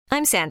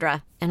I'm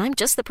Sandra, and I'm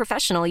just the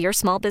professional your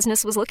small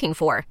business was looking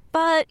for.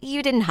 But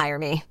you didn't hire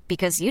me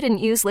because you didn't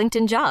use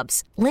LinkedIn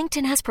Jobs.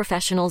 LinkedIn has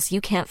professionals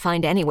you can't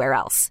find anywhere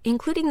else,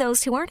 including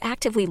those who aren't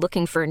actively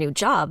looking for a new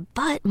job,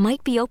 but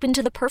might be open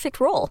to the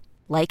perfect role,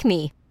 like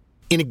me.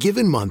 In a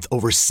given month,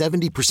 over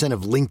 70%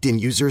 of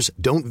LinkedIn users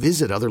don't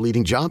visit other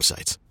leading job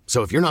sites.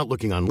 So if you're not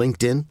looking on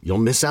LinkedIn, you'll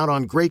miss out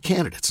on great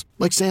candidates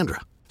like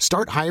Sandra.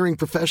 Start hiring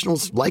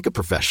professionals like a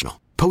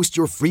professional. Post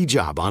your free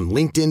job on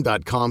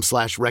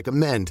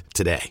linkedin.com/recommend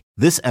today.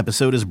 This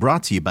episode is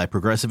brought to you by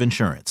Progressive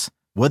Insurance.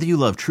 Whether you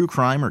love true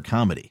crime or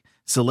comedy,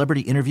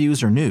 celebrity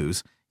interviews or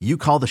news, you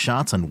call the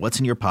shots on what's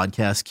in your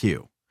podcast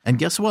queue. And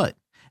guess what?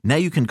 Now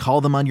you can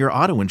call them on your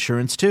auto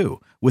insurance too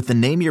with the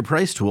Name Your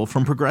Price tool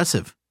from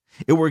Progressive.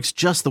 It works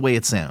just the way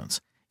it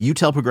sounds. You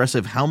tell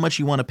Progressive how much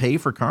you want to pay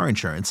for car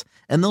insurance,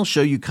 and they'll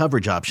show you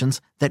coverage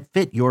options that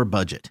fit your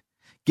budget.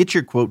 Get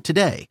your quote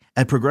today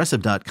at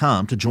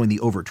Progressive.com to join the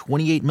over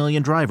 28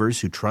 million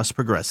drivers who trust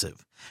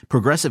Progressive.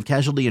 Progressive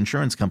Casualty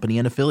Insurance Company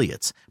and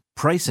Affiliates.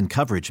 Price and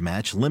coverage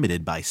match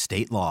limited by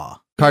state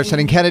law. Carson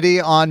and Kennedy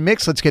on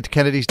Mix. Let's get to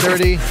Kennedy's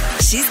Dirty.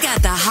 She's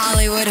got the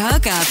Hollywood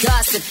hookup.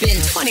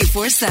 Gossiping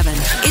 24/7.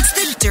 It's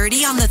the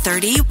Dirty on the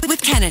 30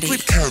 with Kennedy.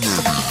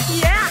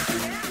 Yeah.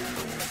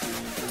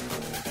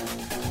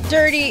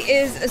 Dirty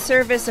is a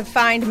service of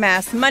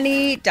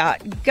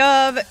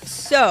findmassmoney.gov.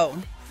 So,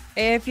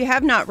 if you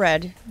have not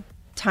read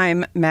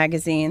Time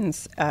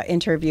Magazine's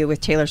interview with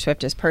Taylor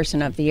Swift as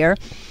Person of the Year,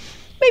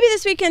 maybe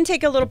this weekend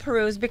take a little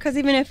peruse, because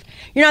even if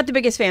you're not the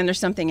biggest fan, there's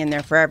something in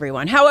there for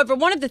everyone. However,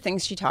 one of the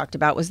things she talked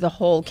about was the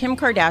whole Kim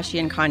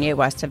Kardashian, Kanye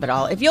West of it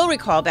all. If you'll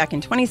recall, back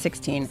in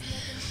 2016,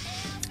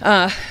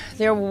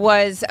 there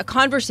was a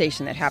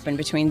conversation that happened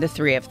between the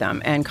three of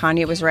them, and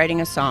Kanye was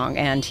writing a song,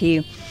 and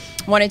he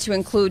wanted to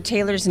include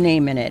Taylor's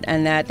name in it,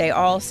 and that they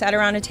all sat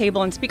around a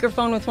table and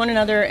speakerphone with one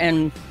another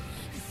and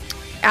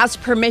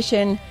asked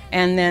permission.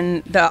 And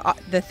then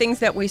the things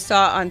that we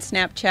saw on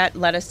Snapchat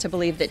led us to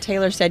believe that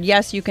Taylor said,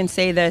 yes, you can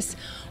say this,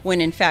 when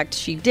in fact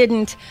she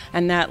didn't.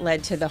 And that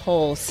led to the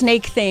whole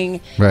snake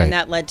thing. Right. And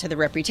that led to the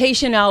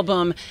Reputation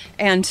album.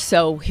 And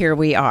so here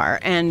we are.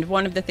 And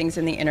one of the things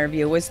in the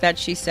interview was that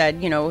she said,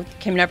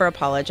 Kim never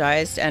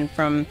apologized. And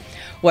from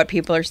what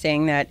people are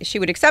saying, that she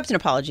would accept an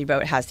apology,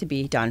 but it has to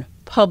be done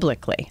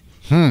publicly.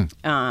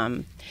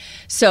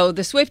 So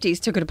the Swifties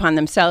took it upon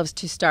themselves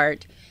to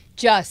start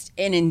just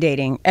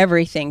inundating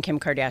everything Kim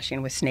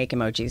Kardashian with snake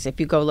emojis. If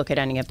you go look at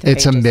any of the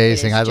It's pages,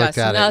 amazing. it is I looked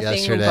at it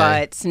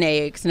yesterday.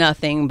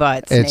 Nothing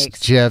but snakes.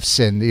 It's GIFs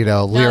and,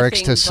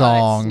 lyrics to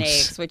songs.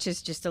 Snakes, which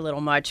is just a little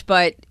much.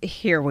 But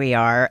here we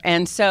are.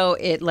 And so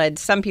it led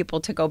some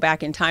people to go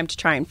back in time to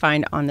try and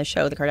find on the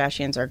show The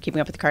Kardashians, or Keeping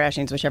Up with the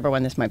Kardashians, whichever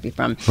one this might be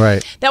from.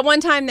 Right. That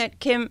one time that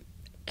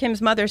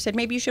Kim's mother said,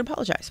 maybe you should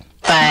apologize.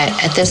 But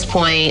at this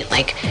point,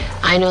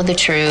 I know the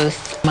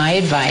truth. My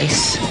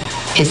advice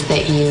is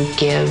that you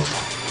give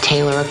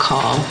Taylor a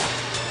call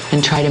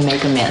and try to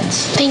make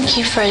amends. Thank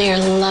you for your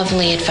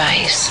lovely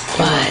advice,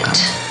 but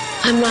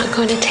I'm not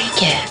going to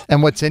take it.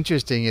 And what's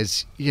interesting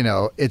is,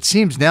 it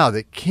seems now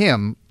that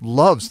Kim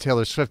loves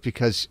Taylor Swift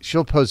because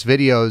she'll post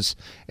videos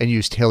and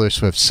use Taylor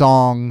Swift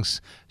songs.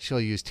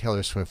 She'll use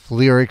Taylor Swift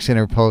lyrics in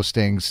her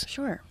postings.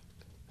 Sure.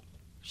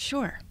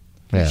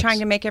 Yeah, Trying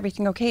to make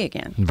everything okay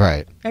again.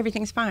 Right.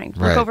 Everything's fine.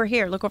 Right. Look over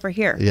here.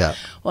 Yeah.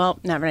 Well,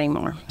 not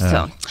anymore. Yeah.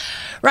 So,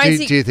 Ryan,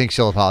 do you think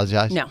she'll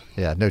apologize? No.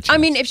 Yeah, no chance.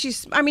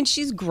 I mean,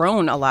 she's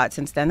grown a lot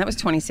since then. That was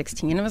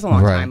 2016. It was a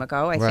long time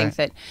ago. I think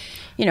that,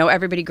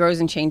 everybody grows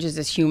and changes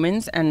as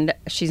humans, and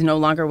she's no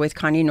longer with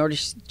Kanye, nor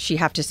does she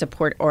have to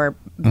support or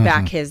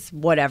back his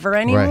whatever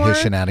anymore. Right,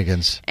 his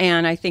shenanigans.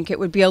 And I think it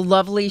would be a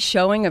lovely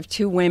showing of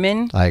two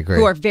women I agree.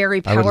 Who are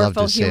very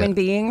powerful human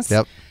beings.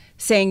 Yep.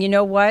 Saying, you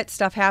know what,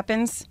 stuff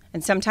happens,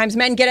 and sometimes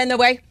men get in the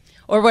way,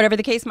 or whatever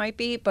the case might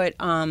be. But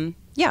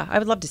yeah, I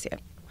would love to see it.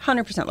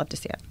 100% love to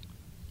see it.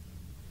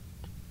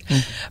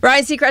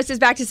 Ryan Seacrest is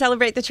back to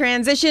celebrate the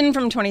transition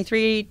from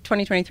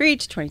 2023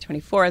 to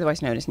 2024,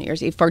 otherwise known as New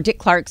Year's Eve, for Dick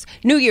Clark's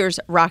New Year's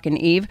Rockin'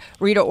 Eve.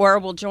 Rita Ora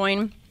will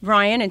join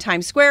Ryan in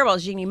Times Square, while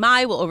Jeannie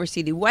Mai will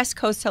oversee the West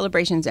Coast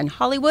celebrations in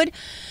Hollywood.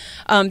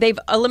 They've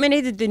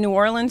eliminated the New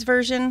Orleans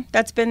version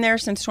that's been there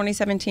since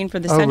 2017 for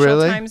the Central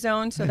Time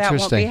Zone, so that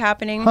won't be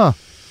happening. Huh.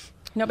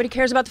 Nobody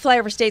cares about the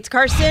flyover states,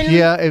 Carson.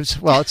 Yeah,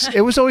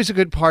 it was always a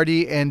good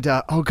party, and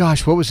oh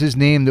gosh, what was his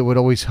name that would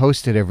always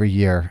host it every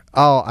year?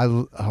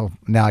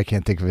 Now I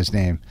can't think of his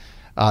name.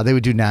 They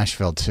would do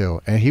Nashville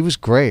too, and he was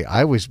great.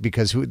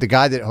 Because the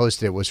guy that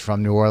hosted it was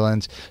from New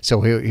Orleans, so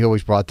he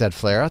always brought that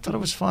flair. I thought it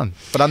was fun,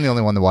 but I'm the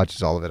only one that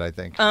watches all of it, I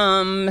think.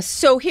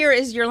 So here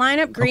is your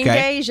lineup: Green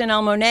Day,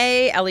 Janelle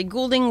Monáe, Ellie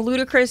Goulding,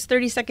 Ludacris,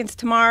 30 Seconds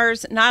to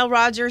Mars, Nile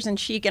Rodgers, and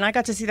Chic. And I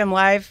got to see them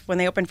live when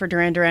they opened for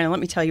Duran Duran, and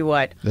let me tell you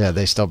what. Yeah,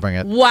 they still bring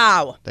it.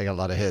 Wow. They got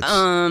a lot of hits.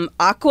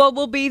 Aqua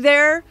will be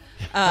there.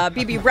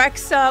 BB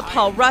Rexa,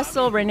 Paul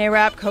Russell, Renee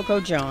Rapp, Coco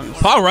Jones.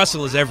 Paul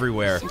Russell is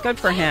everywhere. Good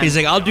for him. He's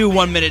like, I'll do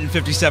 1 minute and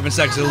 57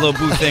 seconds of a little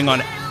booth thing on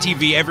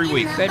TV every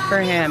week. Good for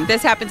him.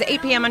 This happens at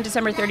 8 p.m. on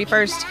December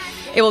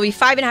 31st. It will be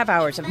 5.5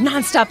 hours of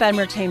nonstop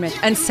entertainment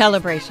and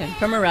celebration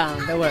from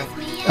around the world.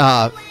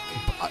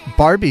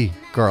 Barbie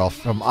girl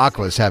from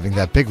Aqua is having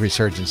that big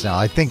resurgence now.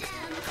 I think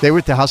they were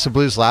at the House of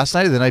Blues last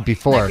night or the night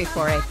before. Night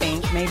before, I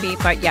think, maybe.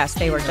 But yes,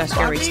 they were just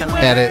here recently.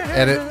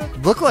 And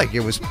it looked like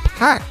it was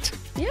packed.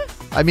 Yeah.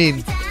 I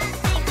mean,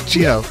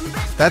 you know,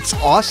 that's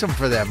awesome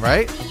for them,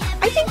 right?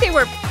 I think they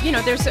were,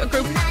 there's a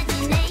group.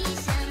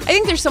 I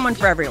think there's someone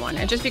for everyone.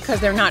 And just because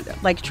they're not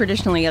like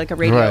traditionally like a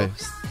radio, right.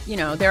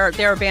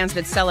 There are bands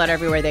that sell out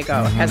everywhere they go.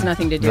 Mm-hmm. It has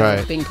nothing to do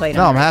with being played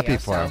on I'm radio, happy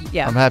for them.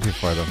 Yeah. I'm happy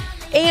for them.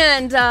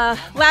 And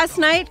last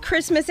night,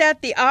 Christmas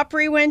at the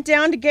Opry went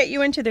down to get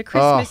you into the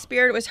Christmas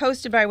spirit. It was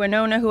hosted by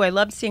Winona, who I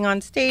loved seeing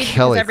on stage.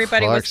 Kelly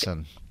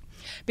Clarkson.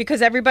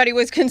 Because everybody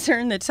was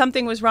concerned that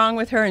something was wrong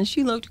with her, and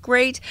she looked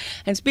great.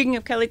 And speaking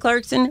of Kelly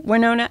Clarkson,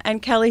 Winona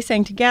and Kelly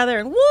sang together,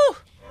 and woo!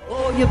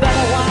 Oh, you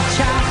better watch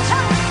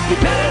out. You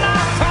better not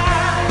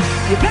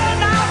cry. You better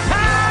not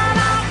cry.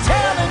 I'm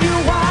telling you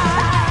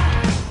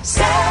why.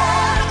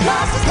 Santa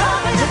Claus is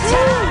coming to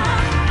town.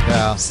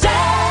 Yeah.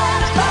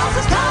 Santa Claus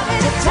is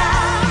coming to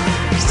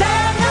town.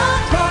 Santa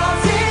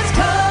Claus is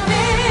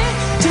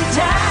coming to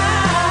town.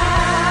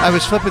 I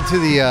was flipping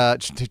through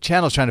the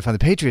channels trying to find the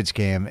Patriots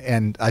game,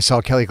 and I saw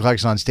Kelly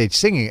Clarkson on stage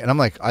singing, and I'm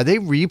like, are they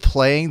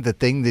replaying the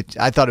thing that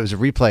I thought it was a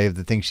replay of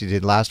the thing she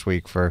did last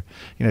week for,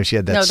 she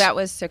had that. No, that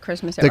was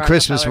Christmas at the Rockefeller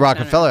Christmas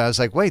Rockefeller. Center. I was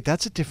like, wait,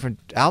 that's a different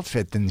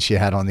outfit than she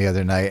had on the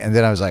other night. And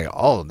then I was like,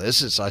 oh, I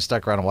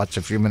stuck around and watched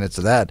a few minutes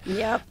of that.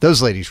 Yep.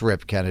 Those ladies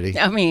rip, Kennedy.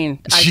 I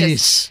mean,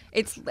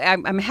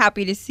 I'm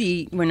happy to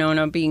see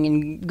Winona being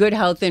in good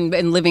health and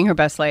living her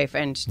best life,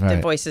 and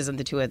the voices of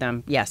the two of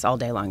them, yes, all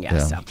day long,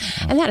 yes. Yeah.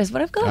 So, and that is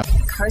what I've got.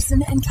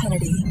 Carson and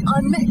Kennedy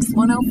on Mix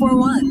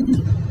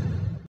 104.1.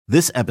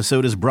 This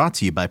episode is brought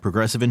to you by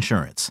Progressive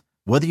Insurance.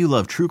 Whether you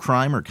love true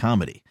crime or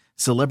comedy,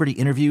 celebrity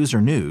interviews or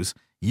news,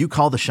 you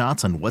call the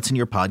shots on what's in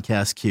your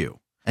podcast queue.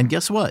 And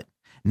guess what?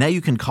 Now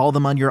you can call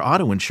them on your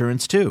auto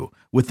insurance too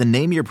with the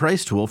Name Your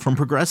Price tool from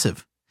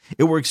Progressive.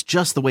 It works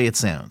just the way it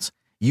sounds.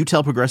 You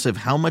tell Progressive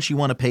how much you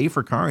want to pay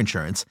for car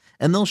insurance,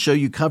 and they'll show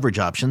you coverage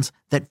options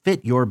that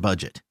fit your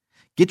budget.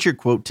 Get your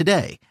quote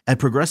today at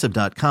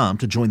Progressive.com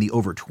to join the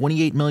over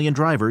 28 million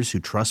drivers who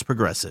trust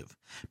Progressive.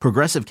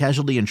 Progressive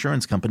Casualty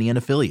Insurance Company and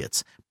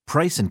Affiliates.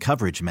 Price and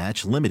coverage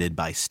match limited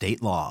by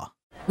state law.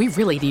 We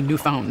really need new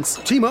phones.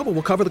 T-Mobile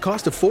will cover the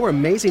cost of 4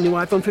 amazing new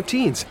iPhone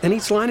 15s, and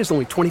each line is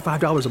only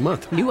 $25 a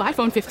month. New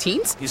iPhone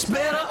 15s? It's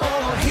better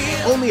over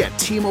here. Only at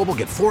T-Mobile,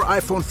 get 4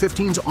 iPhone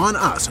 15s on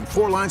us and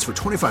 4 lines for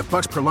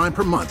 $25 per line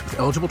per month with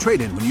eligible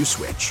trade-in when you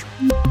switch.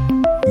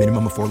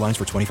 Minimum of 4 lines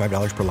for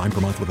 $25 per line per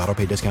month with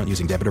autopay discount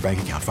using debit or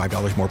bank account.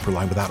 $5 more per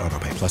line without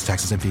autopay, plus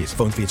taxes and fees.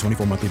 Phone fee at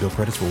 24 monthly bill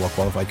credits for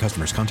well-qualified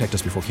customers. Contact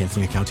us before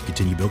canceling account to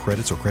continue bill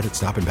credits or credit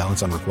stop and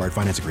balance on required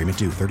finance agreement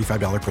due.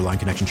 $35 per line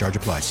connection charge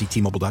applies. See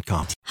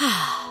T-Mobile.com.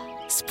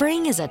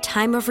 Spring is a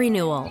time of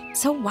renewal,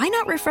 so why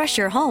not refresh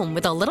your home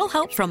with a little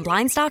help from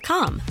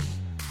Blinds.com?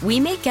 We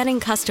make getting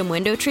custom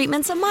window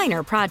treatments a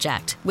minor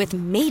project with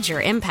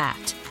major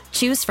impact.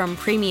 Choose from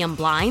premium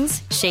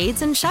blinds,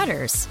 shades, and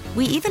shutters.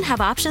 We even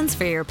have options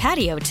for your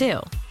patio,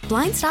 too.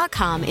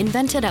 Blinds.com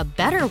invented a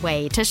better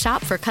way to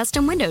shop for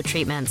custom window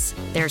treatments.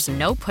 There's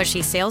no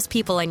pushy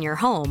salespeople in your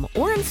home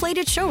or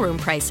inflated showroom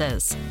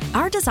prices.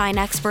 Our design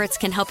experts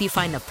can help you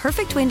find the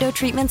perfect window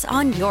treatments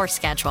on your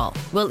schedule.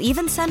 We'll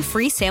even send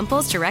free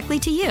samples directly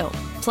to you.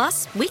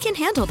 Plus, we can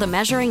handle the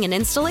measuring and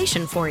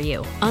installation for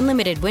you.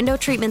 Unlimited window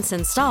treatments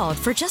installed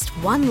for just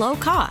one low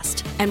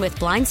cost. And with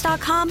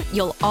Blinds.com,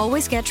 you'll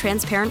always get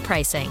transparent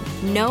pricing.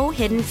 No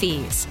hidden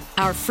fees.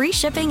 Our free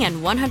shipping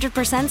and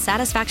 100%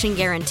 satisfaction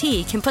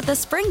guarantee can put the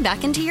spring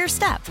back into your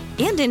step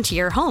and into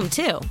your home,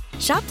 too.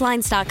 Shop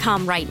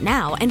Blinds.com right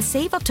now and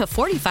save up to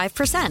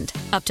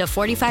 45%. Up to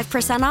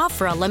 45% off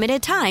for a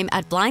limited time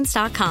at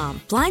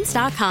Blinds.com.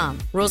 Blinds.com.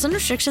 Rules and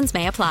restrictions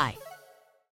may apply.